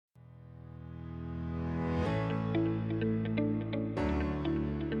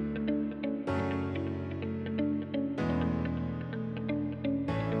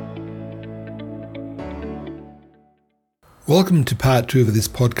Welcome to part 2 of this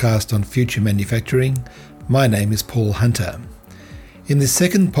podcast on future manufacturing. My name is Paul Hunter. In this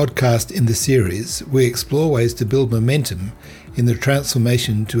second podcast in the series, we explore ways to build momentum in the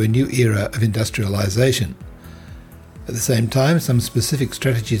transformation to a new era of industrialisation. At the same time, some specific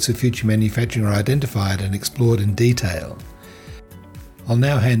strategies for future manufacturing are identified and explored in detail. I'll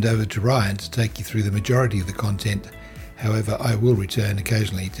now hand over to Ryan to take you through the majority of the content. However, I will return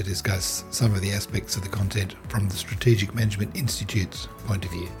occasionally to discuss some of the aspects of the content from the Strategic Management Institute's point of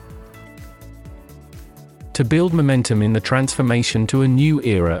view. To build momentum in the transformation to a new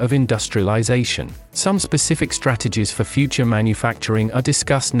era of industrialization, some specific strategies for future manufacturing are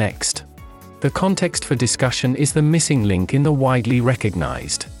discussed next. The context for discussion is the missing link in the widely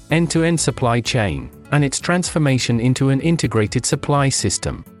recognized end-to-end supply chain, and its transformation into an integrated supply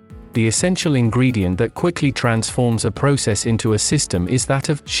system. The essential ingredient that quickly transforms a process into a system is that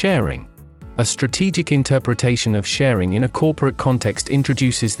of sharing. A strategic interpretation of sharing in a corporate context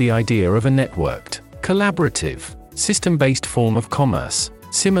introduces the idea of a networked, collaborative, system-based form of commerce,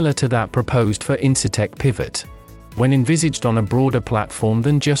 similar to that proposed for Incitec Pivot. When envisaged on a broader platform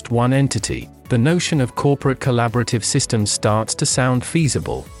than just one entity, the notion of corporate collaborative systems starts to sound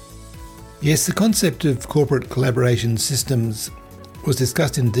feasible. Yes, the concept of corporate collaboration systems was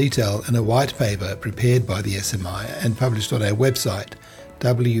discussed in detail in a white paper prepared by the SMI and published on our website,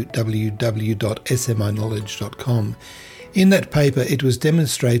 www.smiknowledge.com. In that paper, it was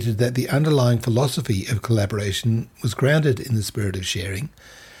demonstrated that the underlying philosophy of collaboration was grounded in the spirit of sharing.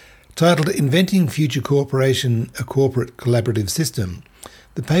 Titled Inventing Future Cooperation, a Corporate Collaborative System,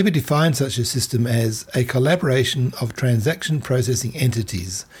 the paper defined such a system as a collaboration of transaction processing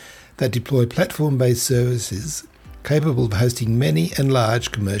entities that deploy platform-based services capable of hosting many and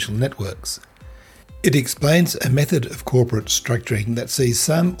large commercial networks. It explains a method of corporate structuring that sees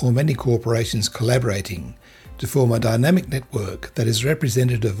some or many corporations collaborating to form a dynamic network that is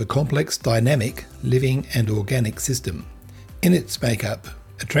representative of a complex, dynamic, living and organic system. In its makeup,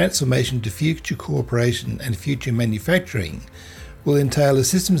 a transformation to future cooperation and future manufacturing will entail a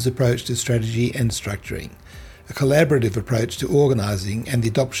systems approach to strategy and structuring, a collaborative approach to organising, and the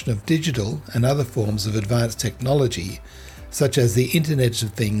adoption of digital and other forms of advanced technology, such as the Internet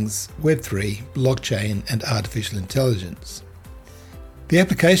of Things, Web3, blockchain, and artificial intelligence. The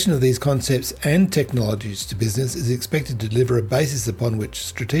application of these concepts and technologies to business is expected to deliver a basis upon which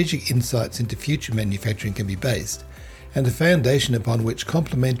strategic insights into future manufacturing can be based, and a foundation upon which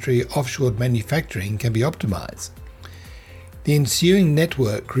complementary offshore manufacturing can be optimised. The ensuing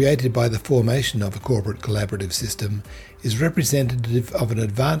network created by the formation of a corporate collaborative system is representative of an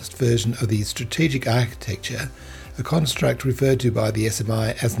advanced version of the strategic architecture, a construct referred to by the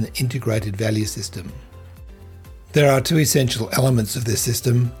SMI as an integrated value system. There are two essential elements of this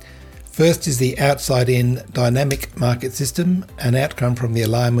system. First is the outside-in dynamic market system, an outcome from the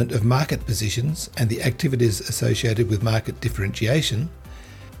alignment of market positions and the activities associated with market differentiation.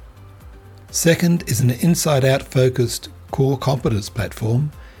 Second is an inside-out focused core competence platform.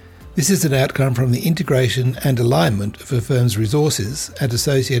 This is an outcome from the integration and alignment of a firm's resources and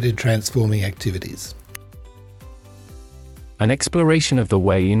associated transforming activities. An exploration of the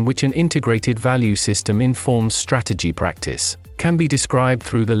way in which an integrated value system informs strategy practice can be described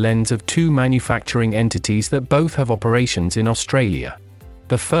through the lens of two manufacturing entities that both have operations in Australia.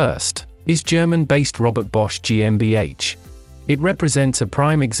 The first is German-based Robert Bosch GmbH. It represents a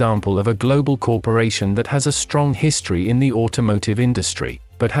prime example of a global corporation that has a strong history in the automotive industry,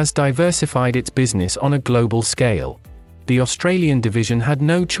 but has diversified its business on a global scale. The Australian division had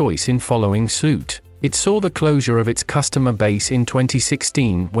no choice in following suit. It saw the closure of its customer base in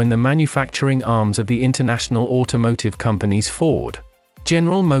 2016 when the manufacturing arms of the international automotive companies Ford,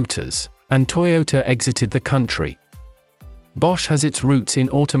 General Motors, and Toyota exited the country. Bosch has its roots in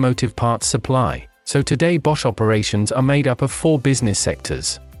automotive parts supply. So today Bosch operations are made up of 4 business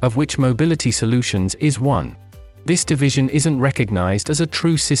sectors, of which Mobility Solutions is one. This division isn't recognized as a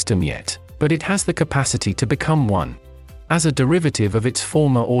true system yet, but it has the capacity to become one. As a derivative of its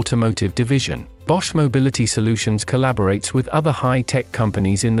former automotive division, Bosch Mobility Solutions collaborates with other high-tech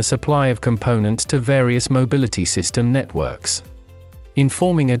companies in the supply of components to various mobility system networks. In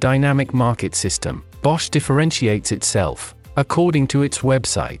forming a dynamic market system, Bosch differentiates itself, according to its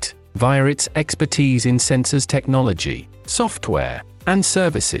website, via its expertise in sensors technology, software, and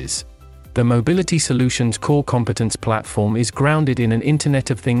services. The Mobility Solutions core competence platform is grounded in an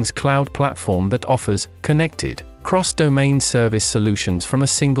Internet of Things cloud platform that offers connected, cross-domain service solutions from a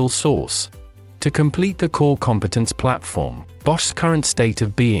single source. To complete the core competence platform, Bosch's current state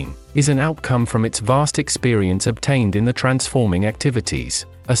of being is an outcome from its vast experience obtained in the transforming activities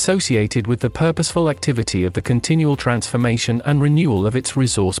associated with the purposeful activity of the continual transformation and renewal of its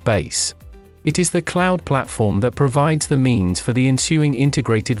resource base. It is the cloud platform that provides the means for the ensuing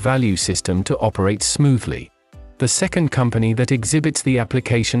integrated value system to operate smoothly. The second company that exhibits the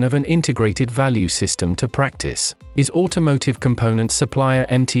application of an integrated value system to practice is automotive component supplier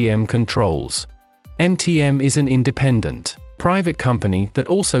MTM Controls. MTM is an independent, private company that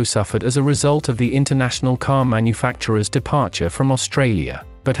also suffered as a result of the international car manufacturer's departure from Australia,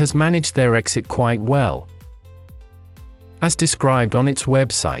 but has managed their exit quite well. As described on its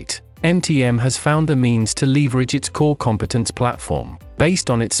website, MTM has found the means to leverage its core competence platform,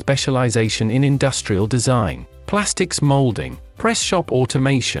 based on its specialization in industrial design, plastics molding, press shop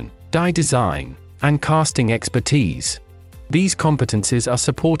automation, die design, and casting expertise. These competencies are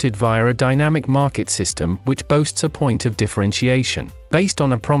supported via a dynamic market system which boasts a point of differentiation, based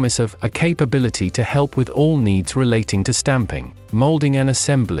on a promise of a capability to help with all needs relating to stamping, molding and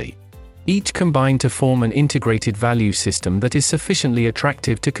assembly. Each combine to form an integrated value system that is sufficiently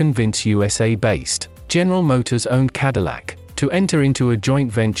attractive to convince USA-based, General Motors-owned Cadillac to enter into a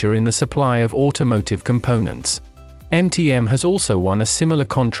joint venture in the supply of automotive components. MTM has also won a similar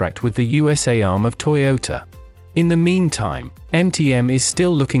contract with the USA arm of Toyota. In the meantime, MTM is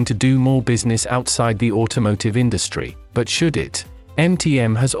still looking to do more business outside the automotive industry, but should it?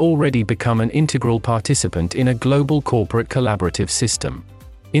 MTM has already become an integral participant in a global corporate collaborative system.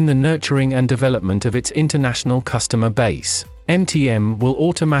 In the nurturing and development of its international customer base, MTM will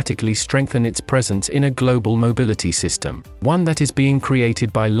automatically strengthen its presence in a global mobility system, one that is being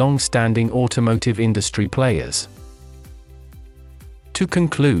created by long-standing automotive industry players. To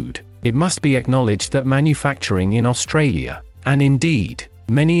conclude, it must be acknowledged that manufacturing in Australia, and indeed,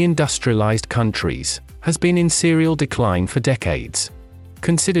 many industrialized countries, has been in serial decline for decades.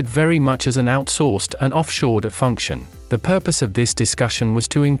 Considered very much as an outsourced and offshored function, the purpose of this discussion was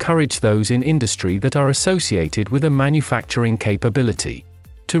to encourage those in industry that are associated with a manufacturing capability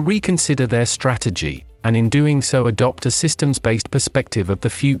to reconsider their strategy, and in doing so adopt a systems-based perspective of the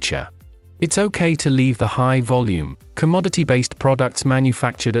future. It's okay to leave the high-volume, commodity-based products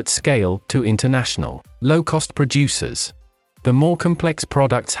manufactured at scale to international, low-cost producers. The more complex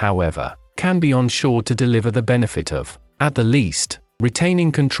products, however, can be onshored to deliver the benefit of, at the least,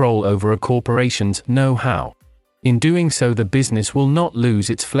 retaining control over a corporation's know-how. In doing so, the business will not lose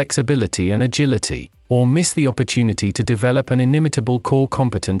its flexibility and agility, or miss the opportunity to develop an inimitable core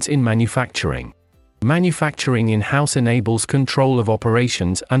competence in manufacturing. Manufacturing in-house enables control of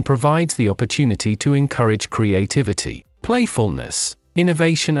operations and provides the opportunity to encourage creativity, playfulness,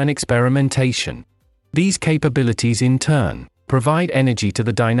 innovation and experimentation. These capabilities in turn provide energy to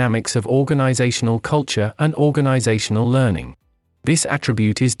the dynamics of organizational culture and organizational learning. This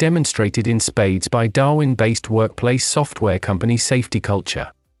attribute is demonstrated in spades by Darwin-based workplace software company Safety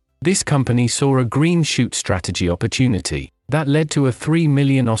Culture. This company saw a green shoot strategy opportunity that led to a $3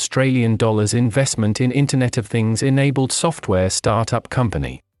 million Australian dollars investment in Internet of Things-enabled software startup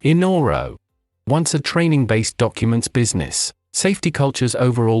company, Inoro. Once a training-based documents business, Safety Culture's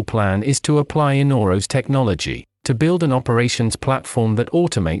overall plan is to apply Inoro's technology to build an operations platform that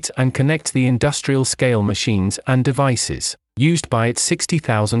automates and connects the industrial-scale machines and devices used by its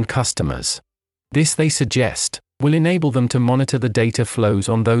 60,000 customers. This, they suggest, will enable them to monitor the data flows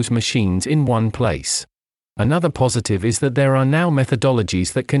on those machines in one place. Another positive is that there are now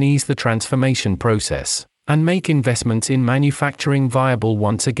methodologies that can ease the transformation process and make investments in manufacturing viable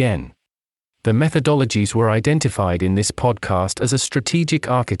once again. The methodologies were identified in this podcast as a strategic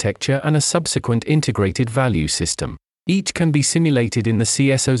architecture and a subsequent integrated value system. Each can be simulated in the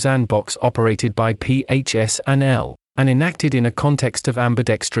CSO sandbox operated by PHS&L, and enacted in a context of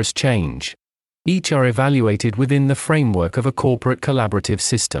ambidextrous change. Each are evaluated within the framework of a corporate collaborative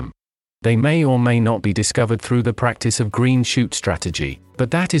system. They may or may not be discovered through the practice of green shoot strategy, but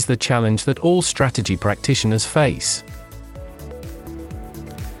that is the challenge that all strategy practitioners face.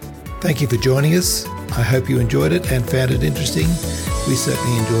 Thank you for joining us. I hope you enjoyed it and found it interesting. We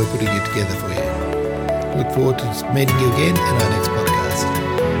certainly enjoyed putting it together for you. Look forward to meeting you again in our next podcast.